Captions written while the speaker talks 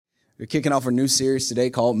We're kicking off a new series today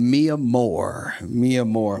called Mia More. Mia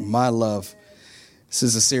More, my love. This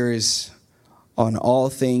is a series on all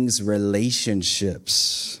things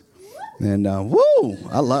relationships. And I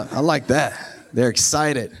like that. They're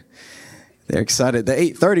excited. The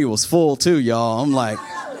 8:30 was full too, y'all. I'm like,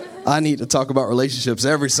 I need to talk about relationships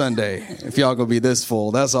every Sunday. If y'all gonna be this full,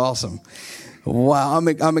 that's awesome. Wow,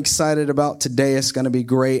 I'm excited about today. It's gonna be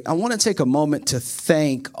great. I want to take a moment to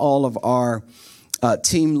thank all of our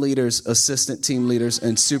team leaders, assistant team leaders,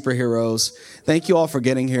 and superheroes. Thank you all for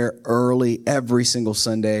getting here early every single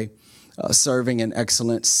Sunday, serving in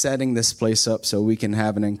excellence, setting this place up so we can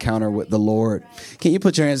have an encounter with the Lord. Can you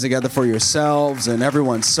put your hands together for yourselves and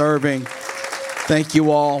everyone serving? Thank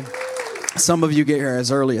you all. Some of you get here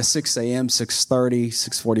as early as 6 a.m., 6:30,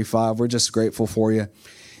 6:45. We're just grateful for you.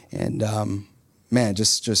 And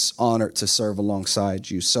just honored to serve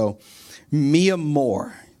alongside you. So, Mia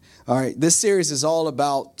More. All right, this series is all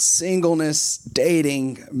about singleness,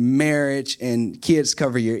 dating, marriage, and kids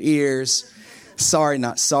cover your ears. Sorry,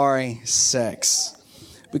 not sorry, sex.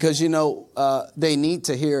 Because, they need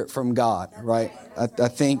to hear it from God, right? I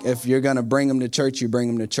think if you're going to bring them to church, you bring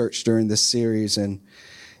them to church during this series, and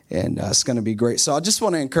it's going to be great. So I just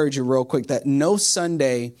want to encourage you real quick that no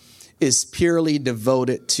Sunday is purely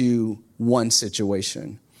devoted to one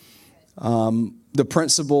situation. The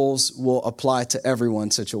principles will apply to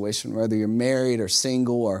everyone's situation, whether you're married or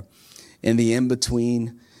single or in the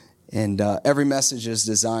in-between. And every message is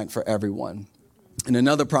designed for everyone. And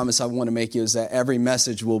another promise I want to make you is that every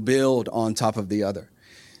message will build on top of the other.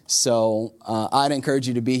 So I'd encourage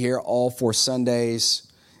you to be here all 4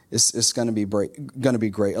 Sundays. It's going to be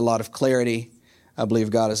great. A lot of clarity. I believe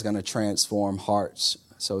God is going to transform hearts.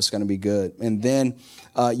 So it's going to be good. And then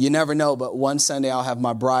you never know, but one Sunday I'll have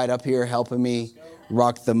my bride up here helping me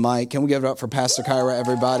rock the mic. Can we give it up for Pastor Kyra,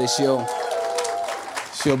 everybody?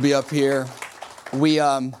 She'll be up here. We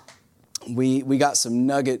got some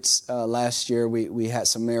nuggets last year. We had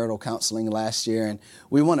some marital counseling last year, and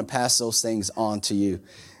we want to pass those things on to you.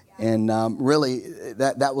 And really,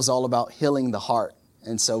 that was all about healing the heart.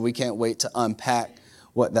 And so we can't wait to unpack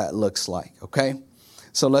what that looks like, okay?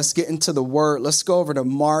 So let's get into the Word. Let's go over to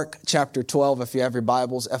Mark chapter 12 if you have your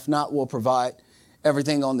Bibles. If not, we'll provide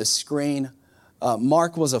everything on the screen.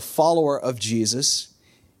 Mark was a follower of Jesus.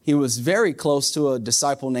 He was very close to a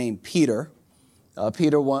disciple named Peter.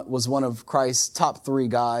 Peter was one of Christ's top 3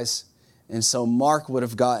 guys. And so Mark would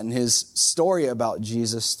have gotten his story about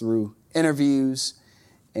Jesus through interviews.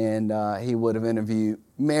 And he would have interviewed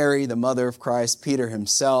Mary, the mother of Christ, Peter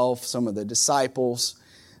himself, some of the disciples.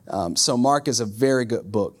 So Mark is a very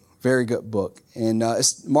good book. And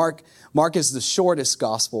Mark is the shortest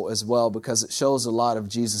gospel as well because it shows a lot of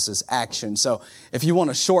Jesus's action. So if you want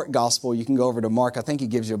a short gospel, you can go over to Mark. I think he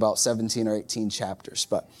gives you about 17 or 18 chapters,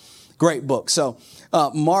 but great book. So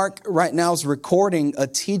Mark right now is recording a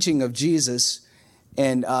teaching of Jesus,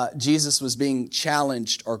 and Jesus was being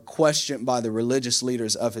challenged or questioned by the religious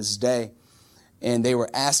leaders of his day, and they were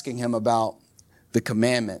asking him about the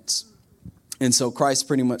commandments. And so Christ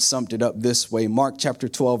pretty much summed it up this way. Mark chapter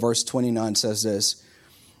 12, verse 29 says this.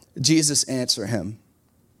 Jesus answered him,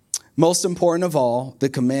 "Most important of all the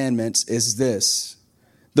commandments is this.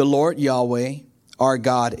 The Lord Yahweh, our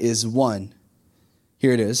God, is one."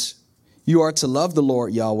 Here it is. "You are to love the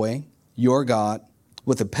Lord Yahweh, your God,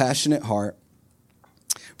 with a passionate heart,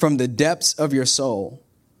 from the depths of your soul,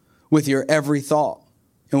 with your every thought,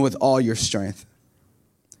 and with all your strength.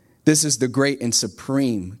 This is the great and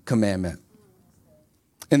supreme commandment.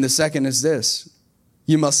 And the second is this.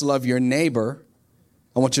 You must love your neighbor."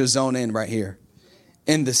 I want you to zone in right here.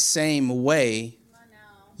 "In the same way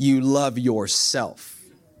you love yourself."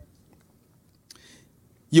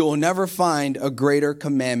 You will never find a greater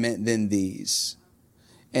commandment than these.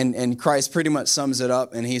 And Christ pretty much sums it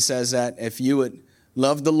up. And he says that if you would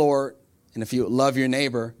love the Lord and if you would love your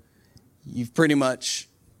neighbor, you've pretty much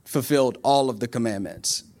fulfilled all of the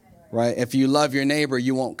commandments, right? If you love your neighbor,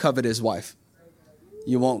 you won't covet his wife.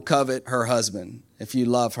 You won't covet her husband if you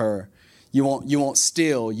love her. You won't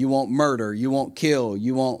steal. You won't murder. You won't kill.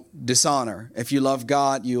 You won't dishonor. If you love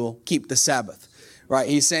God, you'll keep the Sabbath, right?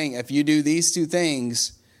 He's saying if you do these 2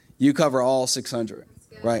 things, you cover all 600,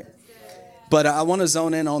 right? But I want to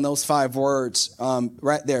zone in on those 5 words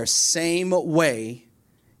right there. Same way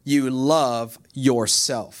you love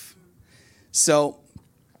yourself. So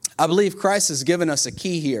I believe Christ has given us a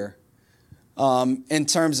key here in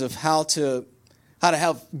terms of how to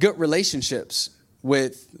have good relationships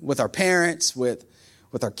with our parents, with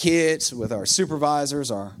our kids, with our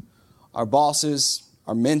supervisors, our bosses,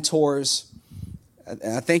 our mentors.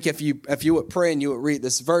 I think if you would pray and you would read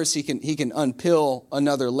this verse, he can unpeel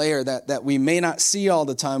another layer that we may not see all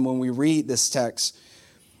the time when we read this text.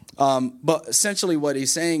 But essentially what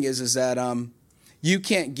he's saying is that you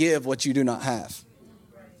can't give what you do not have.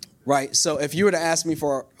 Right? So if you were to ask me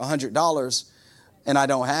for $100 and I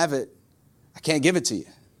don't have it, I can't give it to you.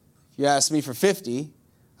 If you ask me for 50,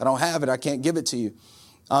 I don't have it, I can't give it to you.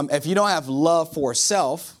 If you don't have love for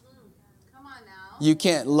self, you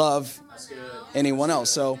can't love anyone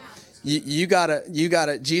else. So you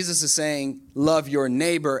gotta, Jesus is saying, love your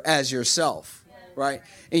neighbor as yourself, right?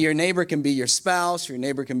 And your neighbor can be your spouse, your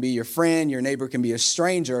neighbor can be your friend, your neighbor can be a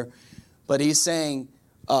stranger. But he's saying,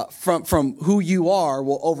 from who you are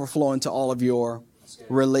will overflow into all of your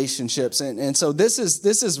relationships. And so this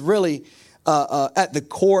is really at the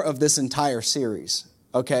core of this entire series.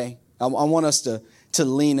 Okay. I want us to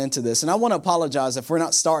lean into this. And I want to apologize if we're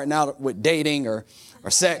not starting out with dating or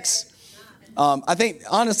sex. I think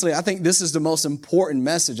this is the most important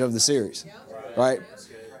message of the series. Right.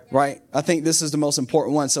 Right. I think this is the most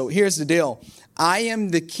important one. So here's the deal. I am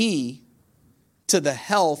the key to the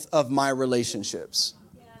health of my relationships.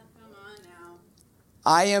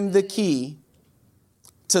 I am the key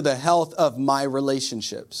to the health of my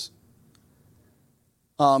relationships.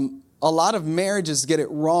 A lot of marriages get it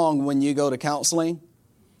wrong when you go to counseling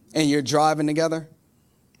and you're driving together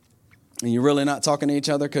and you're really not talking to each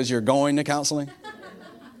other because you're going to counseling,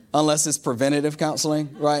 unless it's preventative counseling,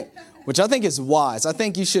 right? Which I think is wise. I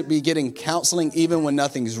think you should be getting counseling even when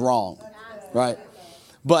nothing's wrong, right?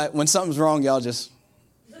 But when something's wrong, y'all just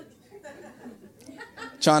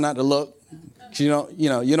try not to look. You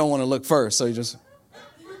don't want to look first. So you just,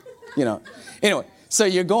 anyway, so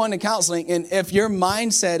you're going to counseling. And if your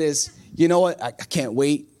mindset is, you know what, I can't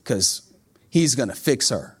wait because he's going to fix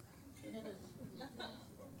her.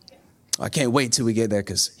 I can't wait till we get there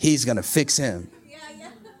because he's going to fix him.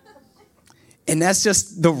 And that's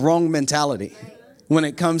just the wrong mentality when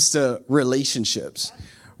it comes to relationships,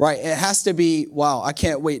 right? It has to be, wow, I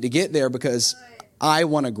can't wait to get there because I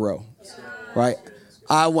want to grow, right?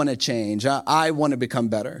 I want to change. I want to become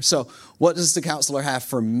better. So what does the counselor have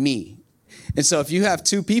for me? And so if you have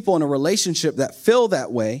two people in a relationship that feel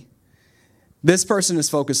that way, this person is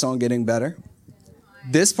focused on getting better.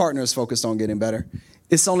 This partner is focused on getting better.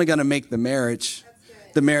 It's only going to make the marriage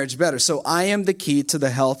better. So I am the key to the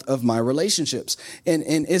health of my relationships. And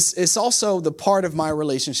it's also the part of my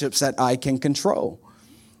relationships that I can control.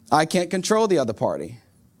 I can't control the other party,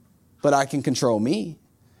 but I can control me.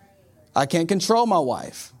 I can't control my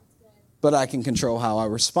wife, but I can control how I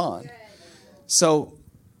respond. So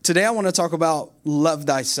today I want to talk about love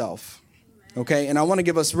thyself. Okay. And I want to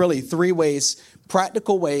give us really 3 ways,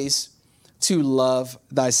 practical ways to love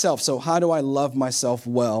thyself. So how do I love myself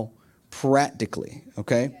well practically?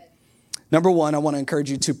 Okay. Number 1, I want to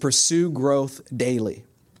encourage you to pursue growth daily.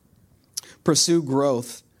 Pursue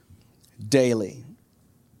growth daily.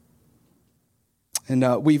 And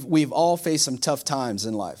we've all faced some tough times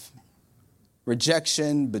in life.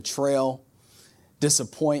 Rejection, betrayal,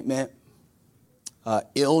 disappointment,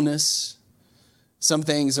 illness. Some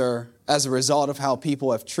things are as a result of how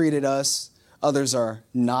people have treated us. Others are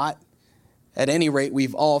not. At any rate,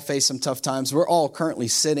 we've all faced some tough times. We're all currently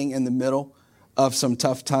sitting in the middle of some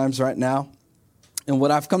tough times right now. And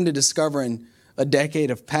what I've come to discover in a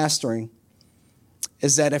decade of pastoring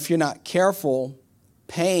is that if you're not careful,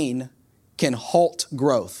 pain can halt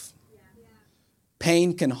growth.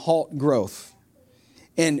 Pain can halt growth.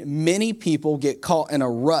 And many people get caught in a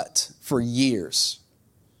rut for years.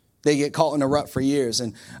 They get caught in a rut for years.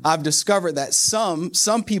 And I've discovered that some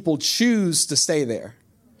people choose to stay there.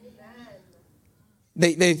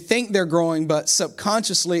 They think they're growing, but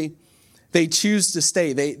subconsciously they choose to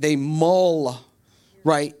stay. They mull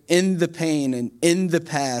right in the pain and in the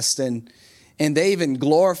past, and they even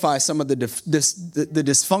glorify some of the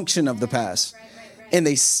dysfunction of the past. And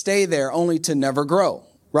they stay there only to never grow,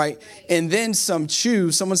 right? And then some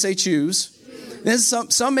choose, someone say choose. Then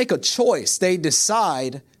some make a choice. They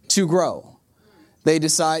decide to grow. They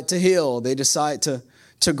decide to heal. They decide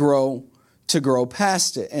to grow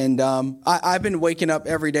past it. And I've been waking up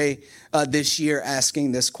every day this year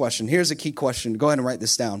asking this question. Here's a key question. Go ahead and write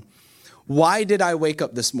this down. Why did I wake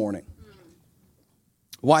up this morning?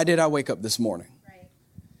 Why did I wake up this morning? Right.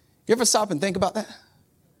 You ever stop and think about that?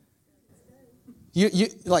 You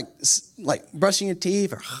like brushing your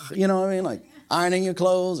teeth, or you know what I mean, like ironing your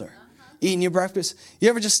clothes or eating your breakfast. You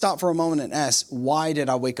ever just stop for a moment and ask, why did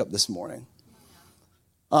I wake up this morning?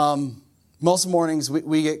 Most mornings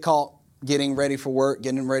we get caught getting ready for work,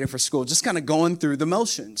 getting ready for school, just kind of going through the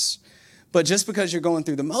motions. But just because you're going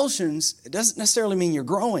through the motions, it doesn't necessarily mean you're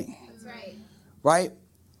growing. That's right. right?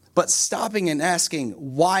 But stopping and asking,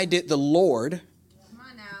 why did the Lord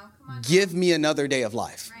give me another day of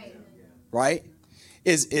life? Right?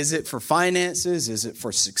 Is it for finances? Is it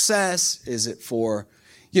for success? Is it for,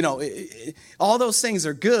 all those things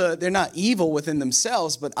are good. They're not evil within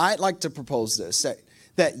themselves, but I'd like to propose this,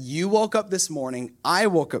 that you woke up this morning, I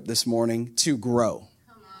woke up this morning to grow.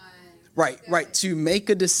 Right. To make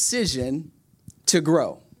a decision to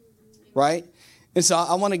grow. Right? And so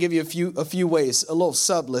I want to give you a few ways, a little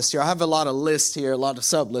sub list here. I have a lot of lists here, a lot of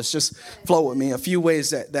sub lists. Just flow with me. A few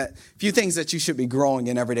ways few things that you should be growing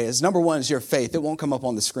in every day. Is number one is your faith. It won't come up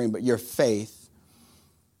on the screen, but your faith.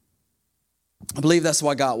 I believe that's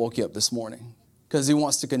why God woke you up this morning, because he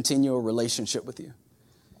wants to continue a relationship with you.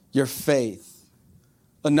 Your faith.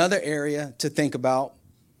 Another area to think about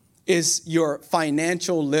is your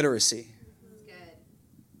financial literacy.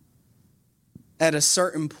 At a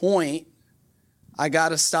certain point, I got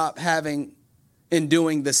to stop having and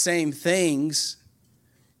doing the same things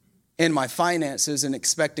in my finances and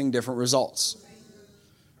expecting different results.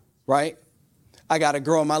 Right? I got to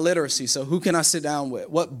grow my literacy. So who can I sit down with?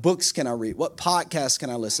 What books can I read? What podcasts can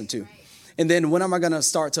I listen to? And then when am I going to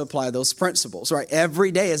start to apply those principles? Right?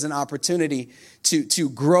 Every day is an opportunity to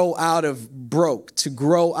grow out of broke, to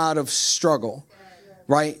grow out of struggle.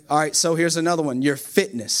 Right? All right. So here's another one. Your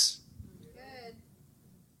fitness.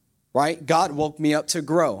 Right? God woke me up to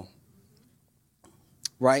grow.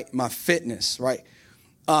 Right? My fitness. Right?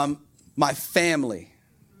 My family.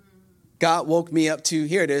 God woke me up to,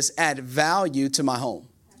 here it is, add value to my home.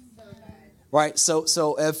 Right?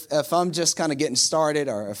 So if I'm just kind of getting started,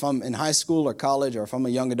 or if I'm in high school or college, or if I'm a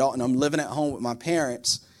young adult and I'm living at home with my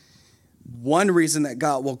parents, one reason that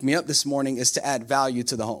God woke me up this morning is to add value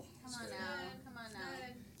to the home. Come on now.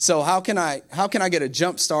 So how can I get a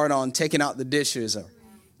jump start on taking out the dishes, or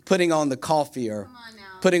putting on the coffee, or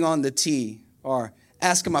putting on the tea, or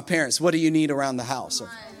asking my parents, what do you need around the house, or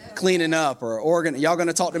cleaning up, or y'all going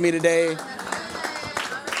to talk to me today?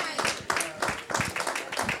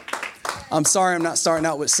 I'm sorry I'm not starting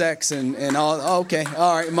out with sex and all. Okay,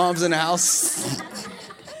 all right, mom's in the house.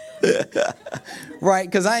 Right,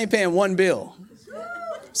 because I ain't paying one bill.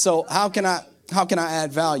 So how can I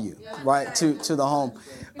add value, right, to the home?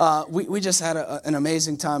 We just had an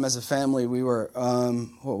amazing time as a family. We were,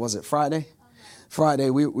 what was it, Friday? Friday,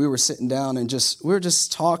 we were sitting down and we were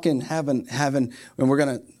just talking, having, and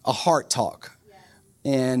we're a heart talk.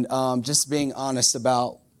 And just being honest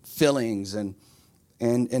about feelings. And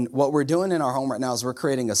what we're doing in our home right now is we're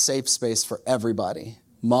creating a safe space for everybody.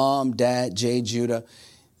 Mom, Dad, Jay, Judah,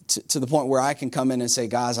 to the point where I can come in and say,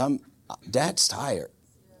 guys, Dad's tired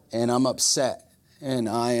and I'm upset and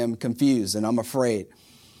I am confused and I'm afraid.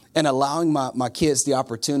 And allowing my kids the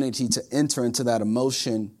opportunity to enter into that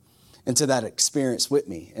emotion, into that experience with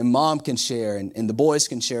me. And Mom can share and the boys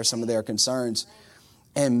can share some of their concerns.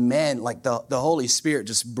 And man, like the Holy Spirit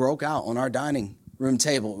just broke out on our dining room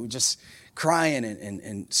table. We just crying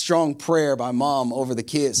and strong prayer by Mom over the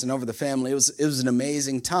kids and over the family. It was an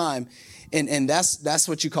amazing time. And that's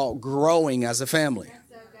what you call growing as a family,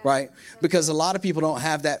 right? Because a lot of people don't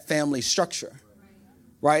have that family structure,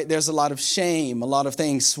 right? There's a lot of shame, a lot of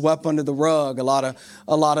things swept under the rug, a lot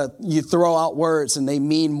of you throw out words and they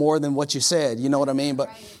mean more than what you said. You know what I mean? But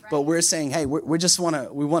we're saying, hey, we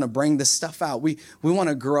want to bring this stuff out. We want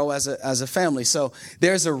to grow as a family. So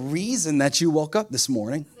there's a reason that you woke up this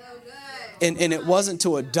morning. And it wasn't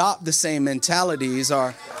to adopt the same mentalities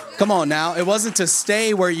or, come on now, it wasn't to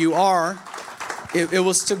stay where you are. It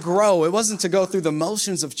was to grow. It wasn't to go through the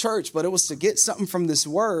motions of church, but it was to get something from this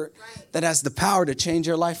word that has the power to change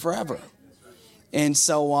your life forever. And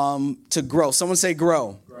so to grow. Someone say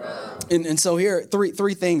grow. And so here,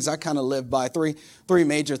 three things I kind of live by, three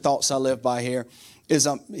major thoughts I live by here is,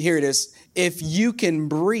 here it is. If you can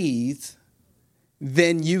breathe,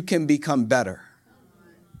 then you can become better.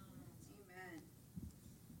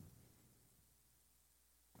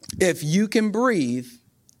 If you can breathe,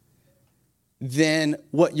 then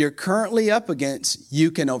what you're currently up against,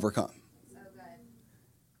 you can overcome.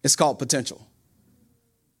 It's called potential.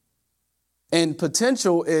 And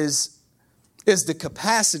potential is the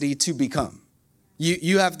capacity to become.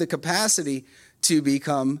 You have the capacity to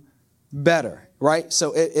become better, right?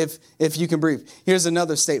 So if you can breathe. Here's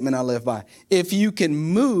another statement I live by. If you can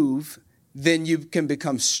move, then you can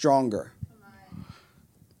become stronger.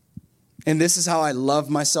 And this is how I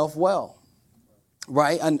love myself well,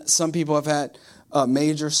 right? And some people have had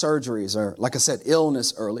major surgeries or, like I said,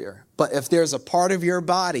 illness earlier. But if there's a part of your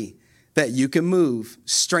body that you can move,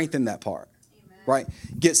 strengthen that part. Amen. right?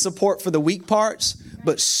 Get support for the weak parts,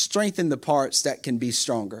 but strengthen the parts that can be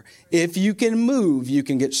stronger. If you can move, you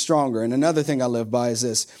can get stronger. And another thing I live by is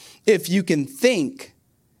this: if you can think,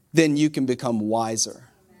 then you can become wiser.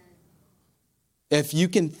 If you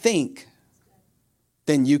can think,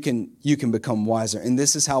 then you can become wiser. And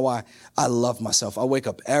this is how I love myself. I wake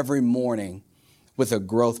up every morning with a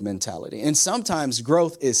growth mentality. And sometimes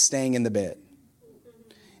growth is staying in the bed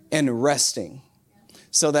and resting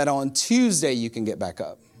so that on Tuesday you can get back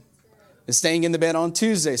up. And staying in the bed on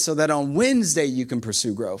Tuesday so that on Wednesday you can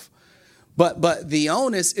pursue growth. But the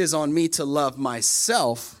onus is on me to love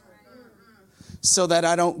myself so that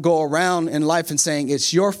I don't go around in life and saying,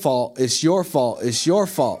 it's your fault, it's your fault, it's your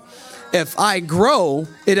fault. If I grow,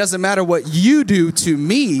 it doesn't matter what you do to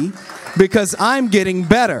me because I'm getting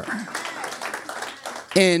better.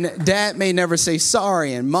 And dad may never say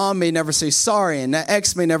sorry, and mom may never say sorry, and that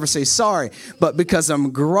ex may never say sorry. But because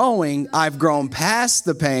I'm growing, I've grown past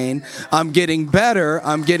the pain. I'm getting better.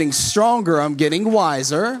 I'm getting stronger. I'm getting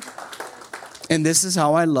wiser. And this is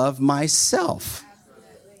how I love myself.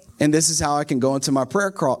 And this is how I can go into my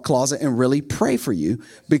prayer closet and really pray for you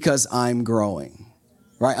because I'm growing.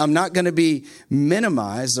 Right? I'm not going to be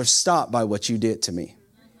minimized or stopped by what you did to me.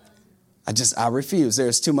 I refuse.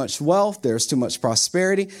 There's too much wealth. There's too much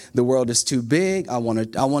prosperity. The world is too big. I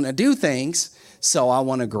want to do things, so I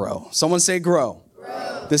want to grow. Someone say grow.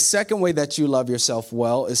 Grow. The second way that you love yourself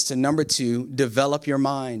well is to, number 2, develop your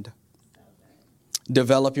mind.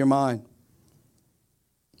 Develop your mind.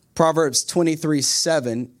 Proverbs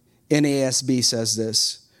 23:7 NASB says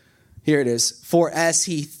this. Here it is. For as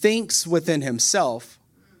he thinks within himself,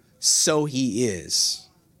 so he is.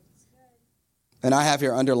 And I have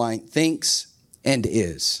here underlined thinks and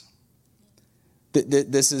is.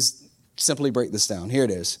 This is, simply break this down. Here it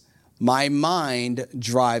is. My mind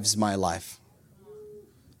drives my life.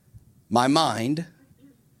 My mind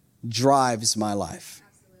drives my life.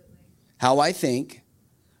 How I think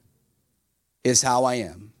is how I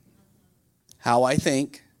am. How I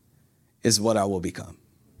think is what I will become.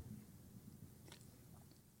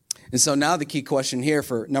 And so now the key question here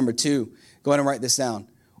for number 2, go ahead and write this down.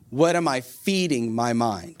 What am I feeding my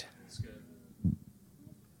mind?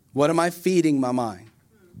 What am I feeding my mind?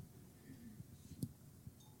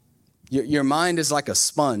 Your mind is like a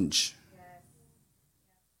sponge.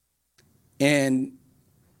 And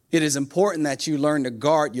it is important that you learn to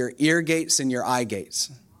guard your ear gates and your eye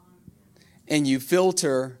gates. And you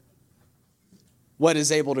filter what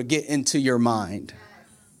is able to get into your mind.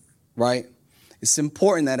 Right? It's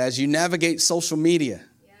important that as you navigate social media,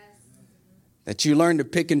 that you learn to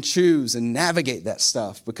pick and choose and navigate that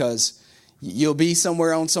stuff, because you'll be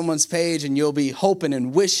somewhere on someone's page and you'll be hoping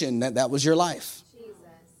and wishing that that was your life. Jesus.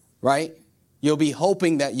 Right? You'll be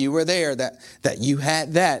hoping that you were there, that you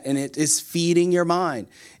had that, and it is feeding your mind,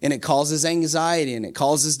 and it causes anxiety, and it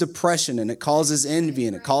causes depression, and it causes envy,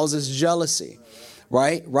 and it causes jealousy.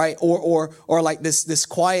 Right? Or like this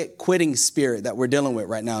quiet quitting spirit that we're dealing with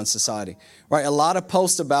right now in society. Right? A lot of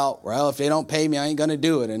posts about, well, if they don't pay me, I ain't going to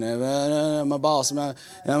do it. And I'm a boss.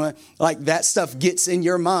 Like that stuff gets in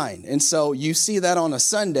your mind. And so you see that on a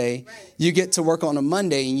Sunday, you get to work on a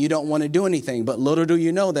Monday and you don't want to do anything. But little do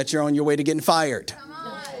you know that you're on your way to getting fired. Come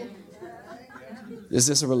on. Is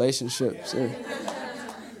this a relationship? Sure.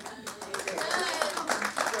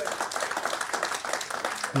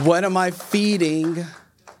 What am I feeding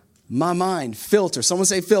my mind? Filter. Someone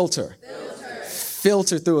say filter. Filter.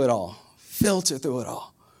 Filter through it all. Filter through it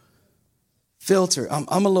all. Filter.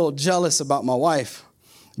 I'm a little jealous about my wife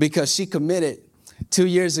because she committed 2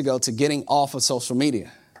 years ago to getting off of social media.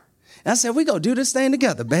 And I said, we go do this thing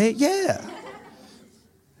together, babe. Yeah.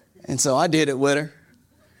 And so I did it with her.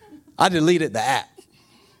 I deleted the app,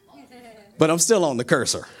 but I'm still on the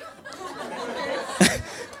cursor.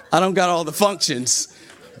 I don't got all the functions,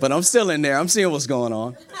 but I'm still in there. I'm seeing what's going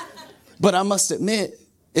on. But I must admit,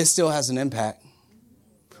 it still has an impact.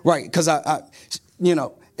 Right, because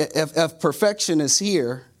if perfection is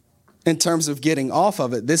here in terms of getting off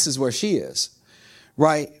of it, this is where she is.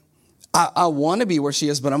 Right? I want to be where she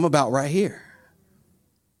is, but I'm about right here.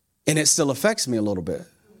 And it still affects me a little bit.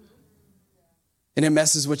 And it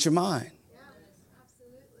messes with your mind. Yeah,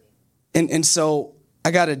 absolutely. And so I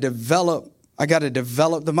got to develop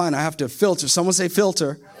the mind. I have to filter. Someone say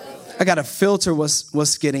filter. I got to filter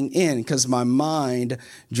what's getting in, because my mind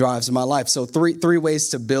drives my life. So three ways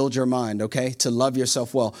to build your mind, okay, to love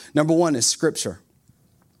yourself well. Number 1 is Scripture.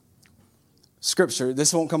 Scripture,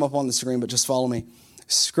 this won't come up on the screen, but just follow me.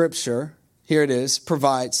 Scripture, here it is,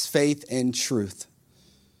 provides faith and truth.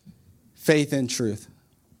 Faith and truth.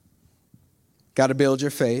 Got to build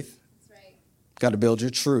your faith. That's right. Got to build your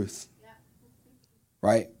truth. Yeah.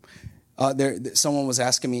 right? Someone was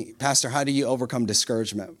asking me, Pastor, how do you overcome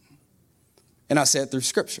discouragement? And I said, through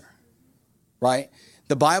Scripture, right?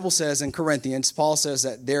 The Bible says in Corinthians, Paul says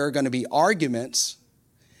that there are going to be arguments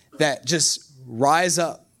that just rise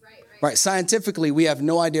up, right? Scientifically, we have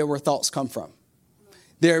no idea where thoughts come from.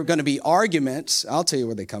 There are going to be arguments. I'll tell you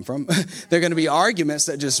where they come from. There are going to be arguments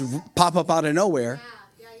that just pop up out of nowhere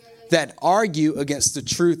that argue against the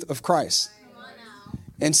truth of Christ.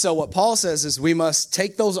 And so what Paul says is we must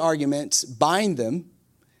take those arguments, bind them,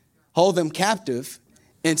 hold them captive,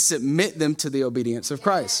 and submit them to the obedience of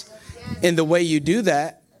Christ. And the way you do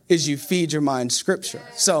that is you feed your mind Scripture.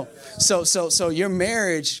 So your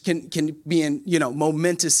marriage can be in,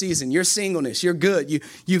 momentous season. Your singleness, you're good.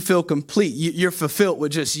 You feel complete. You're fulfilled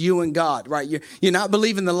with just you and God, right? You're not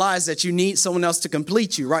believing the lies that you need someone else to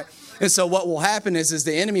complete you, right? And so what will happen is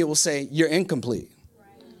the enemy will say, you're incomplete.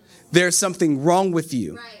 There's something wrong with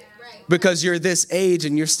you because you're this age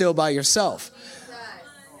and you're still by yourself.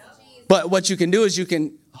 But what you can do is you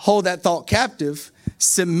can hold that thought captive,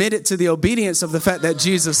 submit it to the obedience of the fact that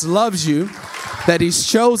Jesus loves you, that he's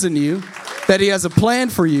chosen you, that he has a plan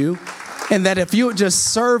for you, and that if you would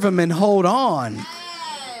just serve him and hold on,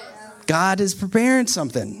 God is preparing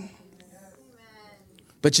something.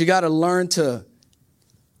 But you got to learn to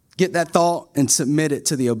get that thought and submit it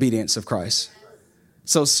to the obedience of Christ.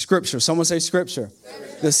 So Scripture, someone say Scripture.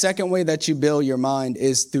 The second way that you build your mind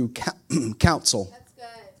is through counsel. That's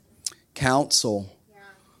good. Counsel. Yeah.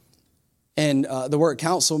 And the word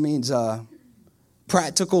counsel means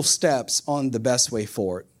practical steps on the best way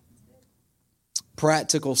forward.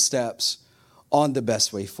 Practical steps on the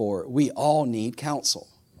best way forward. We all need counsel.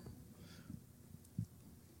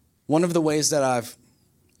 One of the ways that I've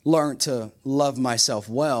learned to love myself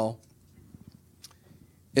well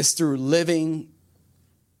is through living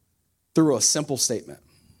through a simple statement.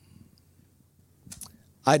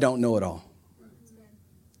 I don't know it all.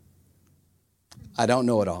 I don't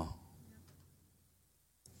know it all.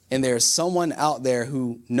 And there's someone out there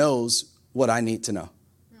who knows what I need to know.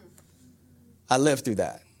 I lived through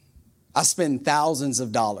that. I spend thousands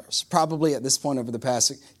of dollars, probably at this point over the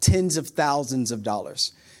past, tens of thousands of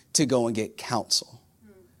dollars to go and get counsel.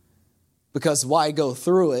 Because why go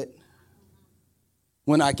through it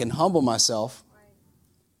when I can humble myself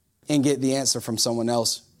and get the answer from someone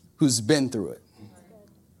else who's been through it?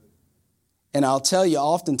 And I'll tell you,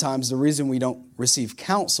 oftentimes the reason we don't receive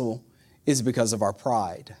counsel is because of our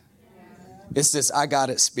pride. It's this, I got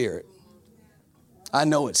it spirit. I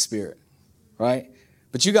know it's spirit, right?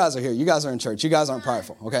 But you guys are here. You guys are in church. You guys aren't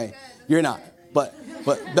prideful, okay? You're not. But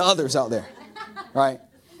the others out there, right?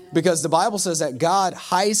 Because the Bible says that God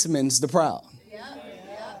Heismans the proud. Yep, all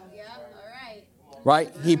right.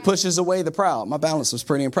 Right? He pushes away the proud. My balance was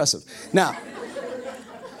pretty impressive. Now,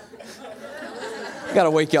 I got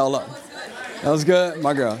to wake y'all up. That was good,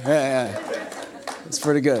 my girl. Yeah. It's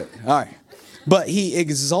pretty good. All right. But he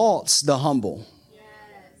exalts the humble. Yes.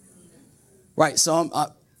 Right. So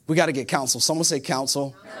we got to get counsel. Someone say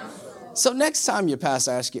counsel. So next time your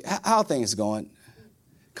pastor asks you, how are things going?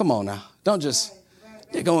 Come on now. Don't just,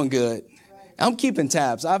 they're going good. I'm keeping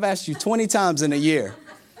tabs. I've asked you 20 times in a year.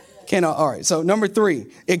 All right. So number 3,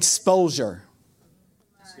 exposure.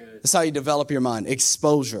 That's how you develop your mind.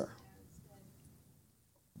 Exposure.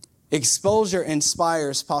 Exposure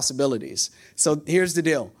inspires possibilities. So here's the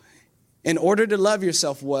deal. In order to love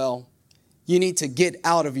yourself well, you need to get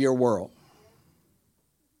out of your world.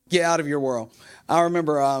 Get out of your world. I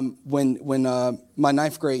remember when my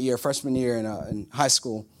 9th grade year, freshman year in high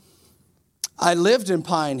school, I lived in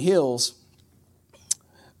Pine Hills,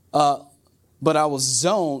 but I was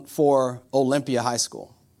zoned for Olympia High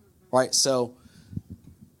School, right? So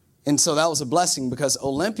that was a blessing because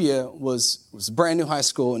Olympia was a brand new high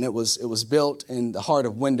school, and it was built in the heart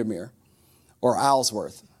of Windermere or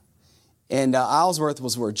Owlsworth. And Owlsworth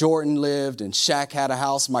was where Jordan lived, and Shaq had a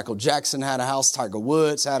house, Michael Jackson had a house, Tiger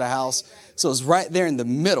Woods had a house. So it was right there in the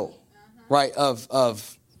middle, right,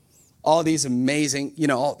 of all these amazing,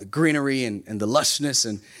 all the greenery and the lushness.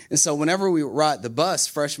 And so whenever we would ride the bus,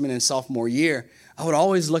 freshman and sophomore year, I would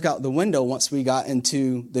always look out the window once we got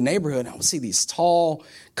into the neighborhood. And I would see these tall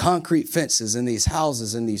concrete fences and these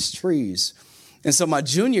houses and these trees. And so my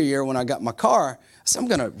junior year, when I got my car, I said, I'm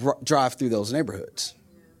going to drive through those neighborhoods.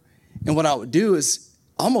 And what I would do is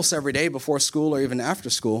almost every day before school or even after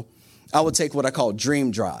school, I would take what I call dream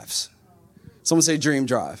drives. Someone say dream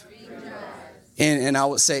drive. And I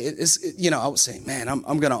would say, I would say, man, I'm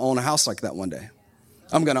going to own a house like that one day.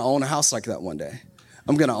 I'm going to own a house like that one day.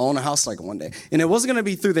 I'm going to own a house like it one day. And it wasn't going to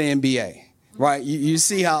be through the NBA, right? You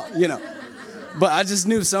see how, but I just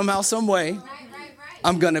knew somehow, some way,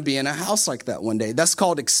 I'm going to be in a house like that one day. That's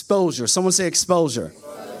called exposure. Someone say exposure.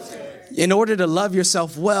 In order to love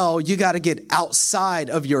yourself well, you got to get outside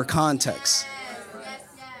of your context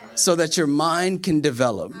so that your mind can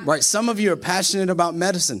develop, right? Some of you are passionate about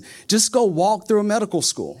medicine. Just go walk through a medical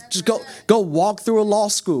school. Just go walk through a law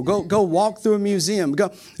school. Go walk through a museum.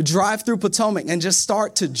 Go drive through Potomac and just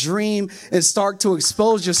start to dream and start to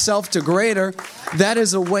expose yourself to greater. That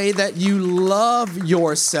is a way that you love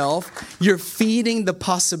yourself. You're feeding the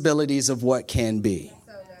possibilities of what can be.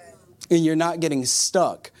 And you're not getting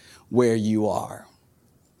stuck where you are.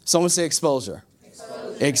 Someone say exposure.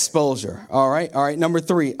 Exposure. All right. Number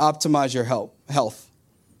 3, optimize your health.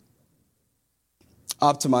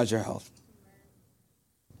 Optimize your health.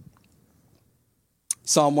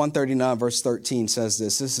 Psalm 139 verse 13 says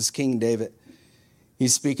this. This is King David.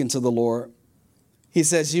 He's speaking to the Lord. He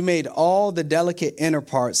says, you made all the delicate inner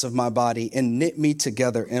parts of my body and knit me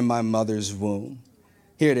together in my mother's womb.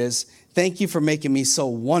 Here it is. Thank you for making me so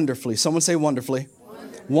wonderfully. Someone say wonderfully.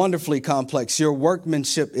 Wonderfully complex. Your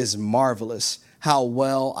workmanship is marvelous. How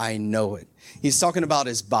well I know it. He's talking about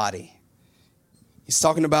his body. He's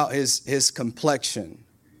talking about his complexion,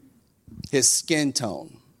 his skin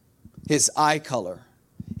tone, his eye color,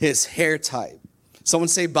 his hair type. Someone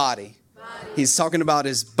say body. He's talking about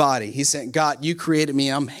his body. He's saying, God, you created me.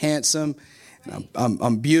 I'm handsome. And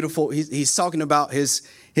I'm beautiful. He's talking about his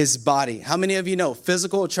body. How many of you know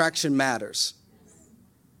physical attraction matters?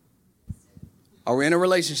 Are we in a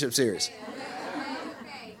relationship series?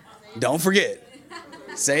 Don't forget.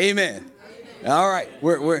 Say amen. All right.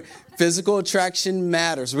 We're physical attraction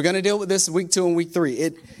matters. We're going to deal with this week 2 and week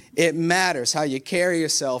 3. It matters how you carry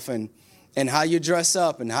yourself and how you dress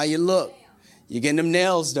up and how you look. You're getting them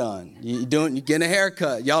nails done. You're getting a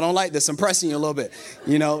haircut. Y'all don't like this. I'm pressing you a little bit.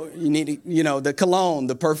 You know, you need, the cologne,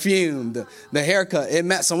 the perfume, the haircut.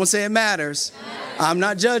 Someone say it matters. I'm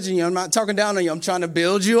not judging you. I'm not talking down on you. I'm trying to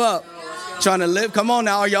build you up. Trying to live. Come on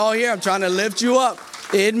now. Are y'all here? I'm trying to lift you up.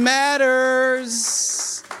 It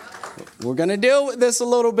matters. We're going to deal with this a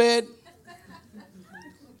little bit.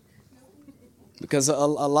 Because a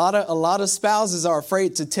lot of spouses are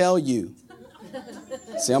afraid to tell you.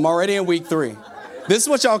 See, I'm already in week 3. This is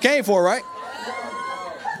what y'all came for, right?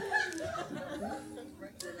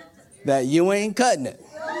 That you ain't cutting it.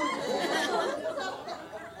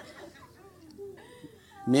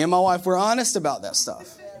 Me and my wife, we're honest about that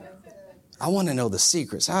stuff. I want to know the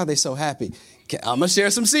secrets. How are they so happy? I'm going to share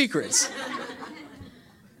some secrets.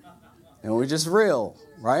 And we're just real,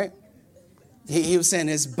 right? He was saying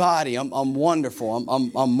his body, I'm wonderful,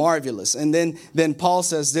 I'm marvelous. And then Paul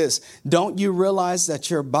says this, don't you realize that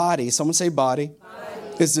your body, someone say body,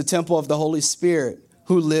 is the temple of the Holy Spirit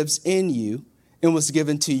who lives in you and was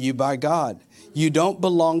given to you by God. You don't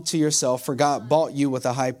belong to yourself, for God bought you with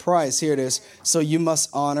a high price. Here it is. So you must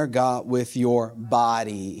honor God with your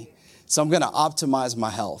body. So I'm going to optimize my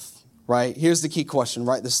health, right? Here's the key question.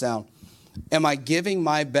 Write this down. Am I giving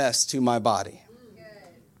my best to my body?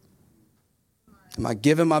 Am I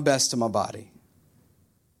giving my best to my body?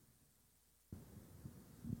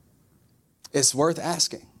 It's worth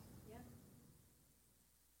asking.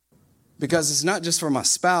 Because it's not just for my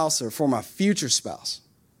spouse or for my future spouse.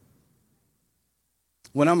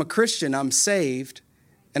 When I'm a Christian, I'm saved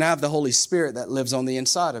and I have the Holy Spirit that lives on the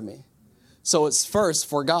inside of me. So it's first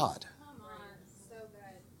for God.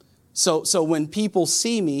 So when people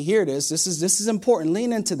see me, here it is. This is important.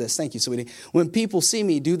 Lean into this. Thank you, sweetie. When people see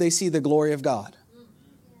me, do they see the glory of God?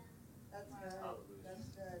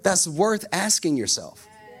 That's worth asking yourself.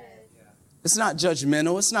 It's not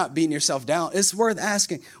judgmental. It's not beating yourself down. It's worth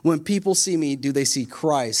asking. When people see me, do they see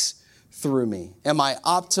Christ through me? Am I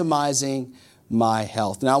optimizing my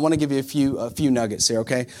health? Now, I want to give you a few nuggets here,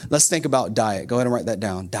 okay? Let's think about diet. Go ahead and write that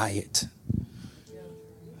down. Diet.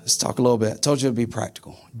 Let's talk a little bit. I told you to be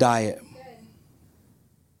practical. Diet.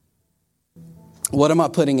 What am I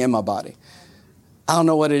putting in my body? I don't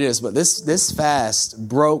know what it is, but this fast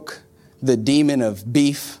broke the demon of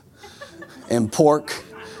beef and pork.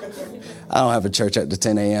 I don't have a church at the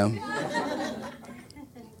 10 a.m.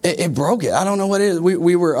 It broke it. I don't know what it is.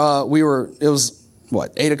 We were, it was,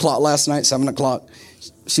 8 o'clock last night, 7 o'clock.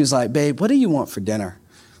 She was like, babe, what do you want for dinner?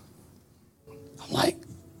 I'm like,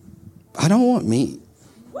 I don't want meat.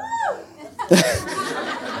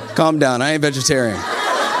 Calm down. I ain't vegetarian.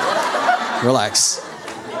 Relax.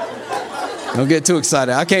 Don't get too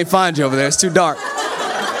excited. I can't find you over there. It's too dark.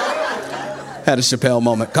 Had a Chappelle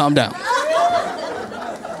moment. Calm down.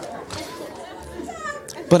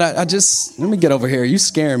 But I just, let me get over here. You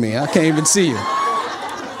scare me. I can't even see you.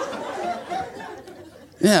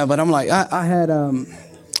 Yeah, but I'm like, I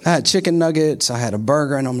I had chicken nuggets, I had a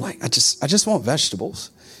burger, and I'm like, I just want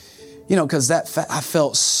vegetables. You know, because I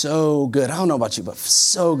felt so good. I don't know about you, but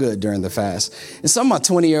so good during the fast. And some of my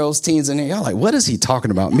 20-year-olds, teens in here, y'all like, what is he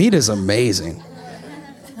talking about? Meat is amazing.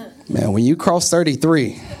 Man, when you cross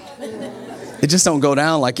 33, it just don't go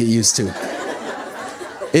down like it used to.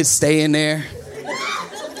 It's staying there.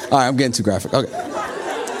 All right, I'm getting too graphic. Okay.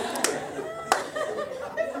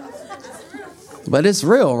 But it's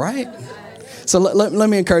real, right? So let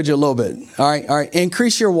me encourage you a little bit. All right.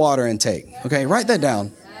 Increase your water intake. Okay, write that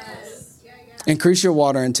down. Increase your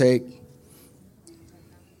water intake.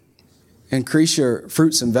 Increase your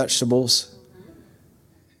fruits and vegetables.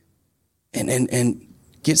 And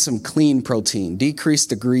get some clean protein. Decrease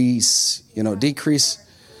the grease. Decrease.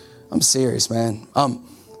 I'm serious, man.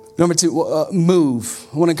 Number 2, move.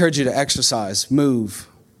 I want to encourage you to exercise. Move.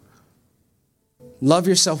 Love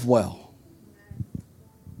yourself well.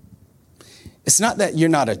 It's not that you're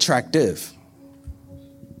not attractive.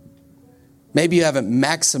 Maybe you haven't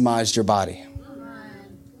maximized your body.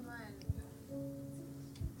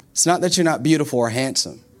 It's not that you're not beautiful or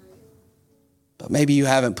handsome, but maybe you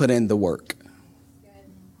haven't put in the work.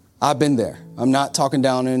 I've been there. I'm not talking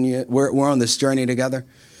down on you. We're on this journey together.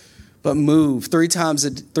 But move 3 times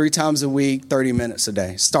a week, 30 minutes a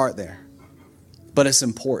day. Start there. But it's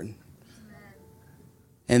important.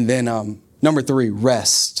 And then number 3,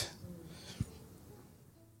 rest.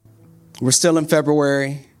 We're still in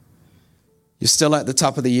February. You're still at the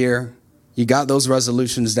top of the year. You got those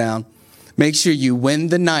resolutions down. Make sure you win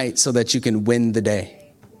the night so that you can win the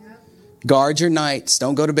day. Guard your nights.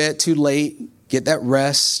 Don't go to bed too late. Get that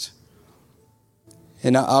rest.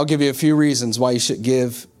 And I'll give you a few reasons why you should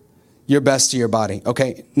give your best to your body.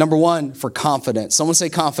 Okay, number 1, for confidence. Someone say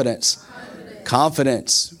confidence.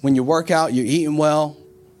 Confidence. When you work out, you're eating well,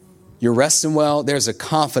 you're resting well, there's a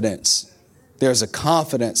confidence. There's a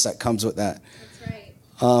confidence that comes with that.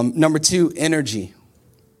 That's right. Number 2, energy.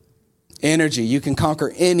 Energy. You can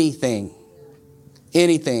conquer anything.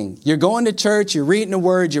 Anything. You're going to church, you're reading the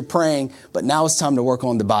word, you're praying, but now it's time to work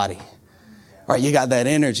on the body. All right, you got that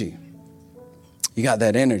energy. You got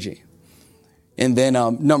that energy. And then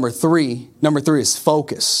number three is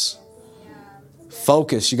focus.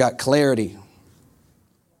 Focus. You got clarity.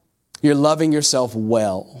 You're loving yourself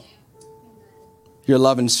well. You're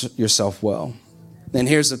loving yourself well. And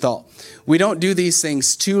here's the thought. We don't do these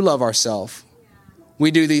things to love ourselves.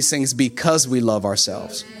 We do these things because we love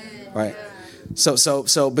ourselves. Right?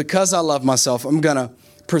 So because I love myself, I'm going to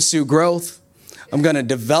pursue growth. I'm going to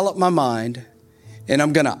develop my mind. And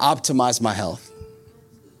I'm going to optimize my health.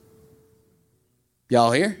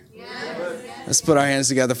 Y'all here? Yes. Let's put our hands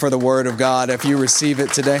together for the word of God if you receive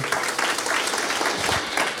it today.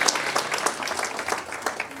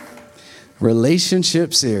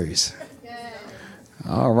 Relationship series.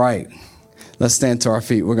 All right. Let's stand to our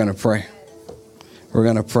feet. We're going to pray. We're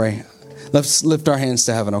going to pray. Let's lift our hands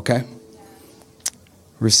to heaven, okay?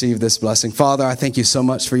 Receive this blessing. Father, I thank you so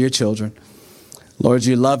much for your children. Lord,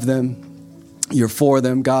 you love them. You're for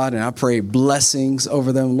them, God, and I pray blessings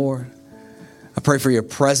over them, Lord. I pray for your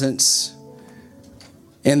presence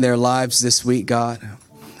in their lives this week, God.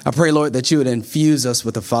 I pray, Lord, that you would infuse us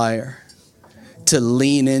with a fire to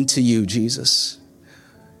lean into you, Jesus.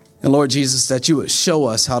 And Lord Jesus, that you would show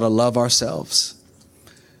us how to love ourselves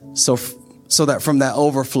so that from that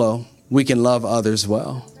overflow, we can love others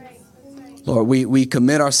well. Lord, we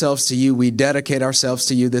commit ourselves to you. We dedicate ourselves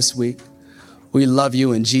to you this week. We love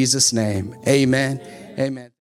you in Jesus' name. Amen. Amen.